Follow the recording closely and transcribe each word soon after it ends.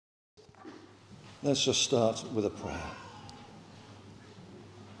Let's just start with a prayer.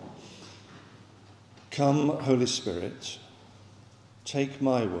 Come, Holy Spirit, take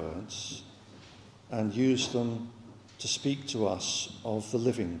my words and use them to speak to us of the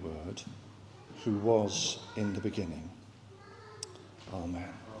living Word, who was in the beginning.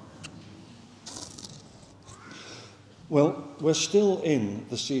 Amen. Well, we're still in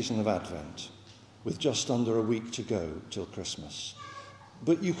the season of Advent, with just under a week to go till Christmas.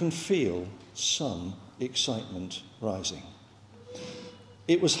 But you can feel some excitement rising.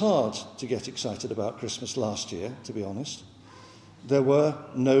 It was hard to get excited about Christmas last year, to be honest. There were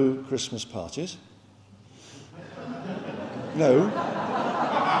no Christmas parties. No.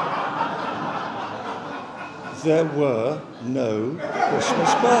 There were no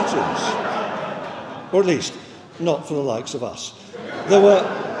Christmas parties. Or at least, not for the likes of us. There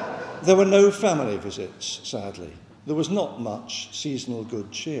were no family visits, sadly. There was not much seasonal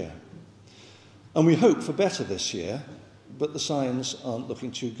good cheer. And we hope for better this year, but the signs aren't looking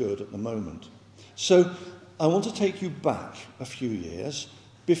too good at the moment. So I want to take you back a few years,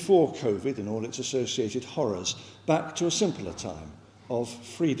 before COVID and all its associated horrors, back to a simpler time of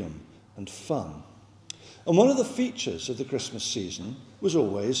freedom and fun. And one of the features of the Christmas season was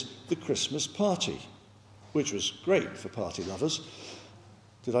always the Christmas party, which was great for party lovers.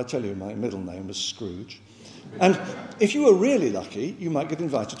 Did I tell you my middle name was Scrooge? And if you were really lucky, you might get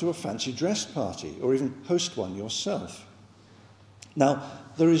invited to a fancy dress party or even host one yourself. Now,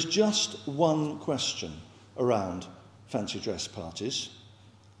 there is just one question around fancy dress parties.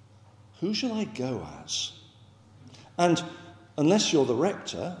 Who shall I go as? And unless you're the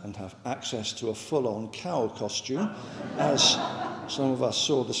rector and have access to a full-on cow costume, as some of us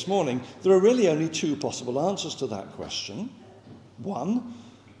saw this morning, there are really only two possible answers to that question. One,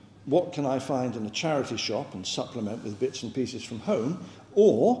 what can I find in a charity shop and supplement with bits and pieces from home?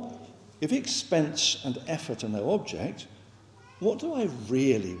 Or, if expense and effort are no object, what do I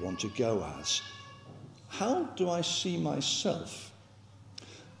really want to go as? How do I see myself?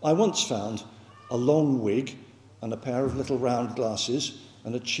 I once found a long wig and a pair of little round glasses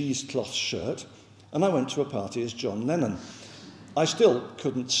and a cheesecloth shirt, and I went to a party as John Lennon. I still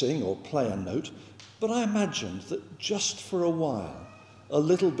couldn't sing or play a note, but I imagined that just for a while, a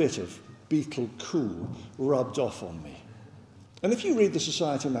little bit of Beatle cool rubbed off on me. And if you read the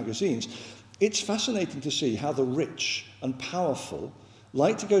Society magazines, it's fascinating to see how the rich and powerful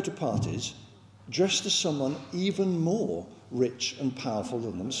like to go to parties dressed as someone even more rich and powerful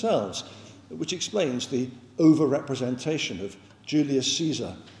than themselves, which explains the over-representation of Julius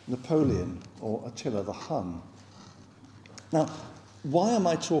Caesar, Napoleon, or Attila the Hun. Now, why am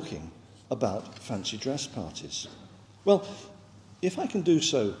I talking about fancy dress parties? Well, if I can do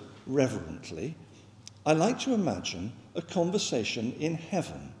so reverently, I like to imagine a conversation in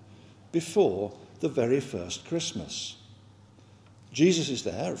heaven before the very first Christmas. Jesus is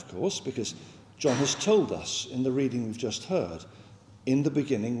there, of course, because John has told us in the reading we've just heard, in the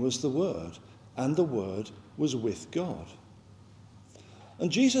beginning was the Word, and the Word was with God.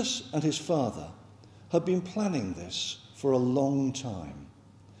 And Jesus and his Father had been planning this for a long time,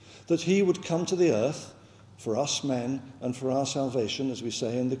 that he would come to the earth for us men and for our salvation, as we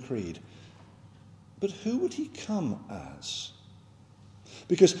say in the Creed. But who would he come as?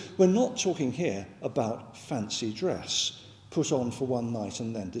 Because we're not talking here about fancy dress, put on for one night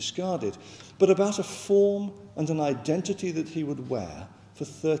and then discarded, but about a form and an identity that he would wear for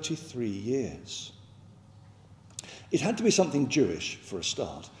 33 years. It had to be something Jewish for a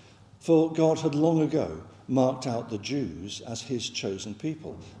start, for God had long ago marked out the Jews as his chosen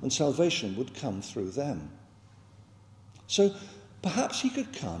people, and salvation would come through them. So perhaps he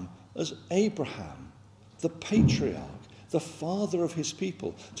could come as Abraham, the patriarch, the father of his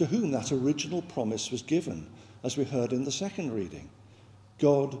people, to whom that original promise was given, as we heard in the second reading.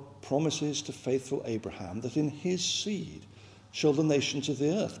 God promises to faithful Abraham that in his seed shall the nations of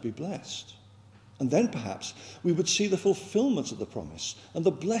the earth be blessed. And then perhaps we would see the fulfillment of the promise and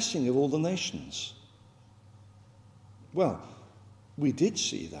the blessing of all the nations. Well, we did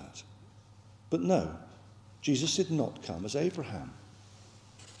see that. But no, Jesus did not come as Abraham.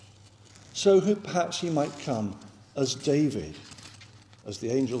 So perhaps he might come as David, as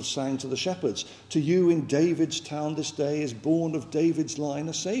the angels sang to the shepherds, "To you in David's town this day is born of David's line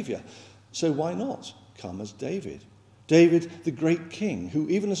a saviour." So why not come as David? David, the great king, who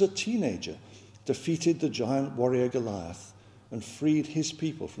even as a teenager defeated the giant warrior Goliath and freed his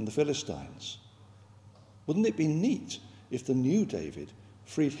people from the Philistines. Wouldn't it be neat if the new David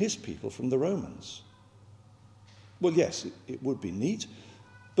freed his people from the Romans? Well, yes, it would be neat,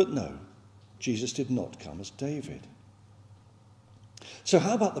 but no, Jesus did not come as David. So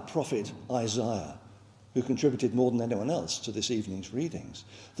how about the prophet Isaiah, who contributed more than anyone else to this evening's readings,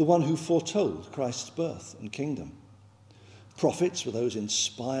 the one who foretold Christ's birth and kingdom? Prophets were those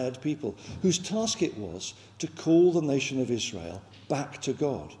inspired people whose task it was to call the nation of Israel back to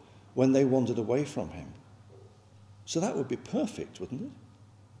God when they wandered away from him. So that would be perfect, wouldn't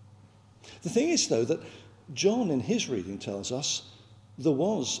it? The thing is, though, that John in his reading tells us there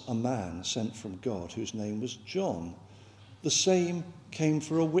was a man sent from God whose name was John. The same came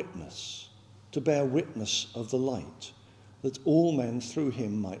for a witness, to bear witness of the light, that all men through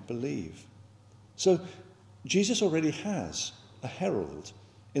him might believe. So Jesus already has a herald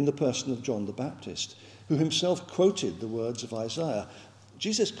in the person of John the Baptist, who himself quoted the words of Isaiah.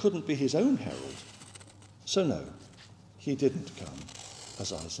 Jesus couldn't be his own herald. So no, he didn't come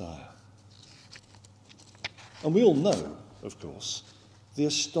as Isaiah. And we all know, of course, the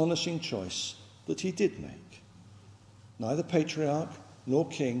astonishing choice that he did make. Neither patriarch, nor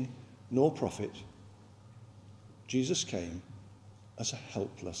king, nor prophet. Jesus came as a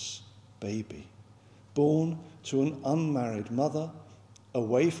helpless baby, born to an unmarried mother,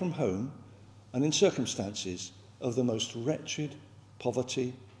 away from home, and in circumstances of the most wretched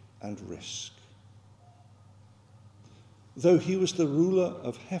poverty and risk. Though he was the ruler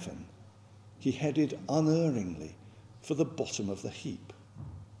of heaven, he headed unerringly for the bottom of the heap.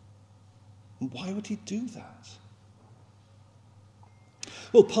 And why would he do that?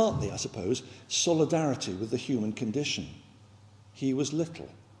 Well, partly, I suppose, solidarity with the human condition. He was little,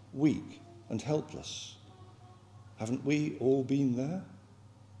 weak, and helpless. Haven't we all been there?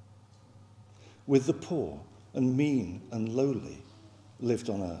 With the poor and mean and lowly lived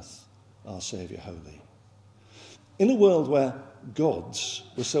on earth, our Saviour holy. In a world where gods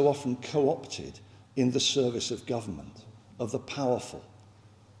were so often co-opted in the service of government, of the powerful,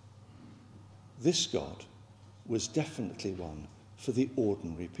 this God was definitely one for the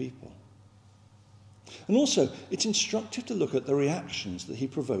ordinary people. And also, it's instructive to look at the reactions that he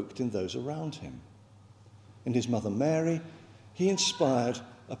provoked in those around him. In his mother Mary, he inspired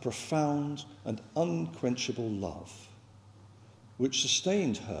a profound and unquenchable love, which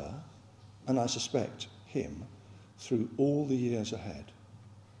sustained her, and I suspect him, through all the years ahead.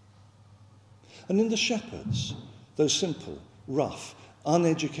 And in the shepherds, those simple, rough,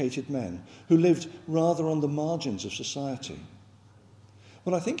 uneducated men who lived rather on the margins of society,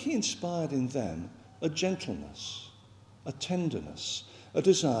 well, I think he inspired in them a gentleness, a tenderness, a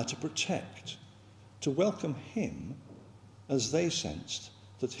desire to protect, to welcome him as they sensed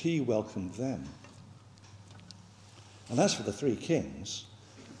that he welcomed them. And as for the three kings,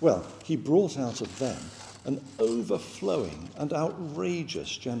 well, he brought out of them an overflowing and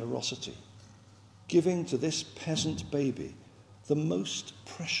outrageous generosity, giving to this peasant baby the most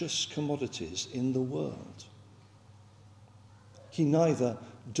precious commodities in the world. He neither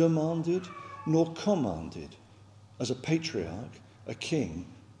demanded nor commanded, as a patriarch, a king,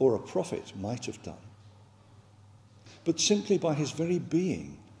 or a prophet might have done. But simply by his very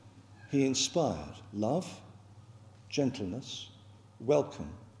being, he inspired love, gentleness, welcome,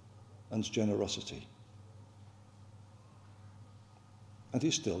 and generosity. And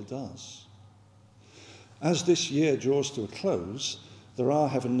he still does. As this year draws to a close, there are,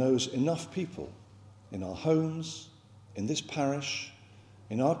 heaven knows, enough people in our homes, in this parish,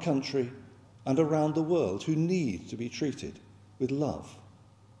 in our country, and around the world who need to be treated with love,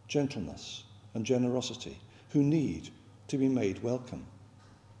 gentleness, and generosity, who need to be made welcome.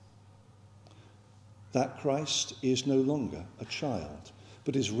 That Christ is no longer a child,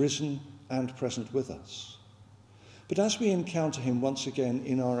 but is risen and present with us. But as we encounter him once again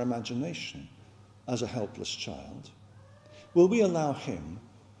in our imagination as a helpless child, will we allow him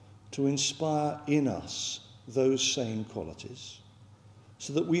to inspire in us those same qualities,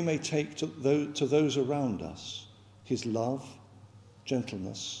 so that we may take to those around us his love,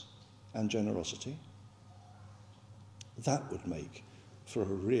 gentleness, and generosity? That would make for a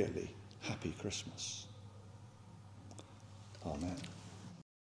really happy Christmas. Amen.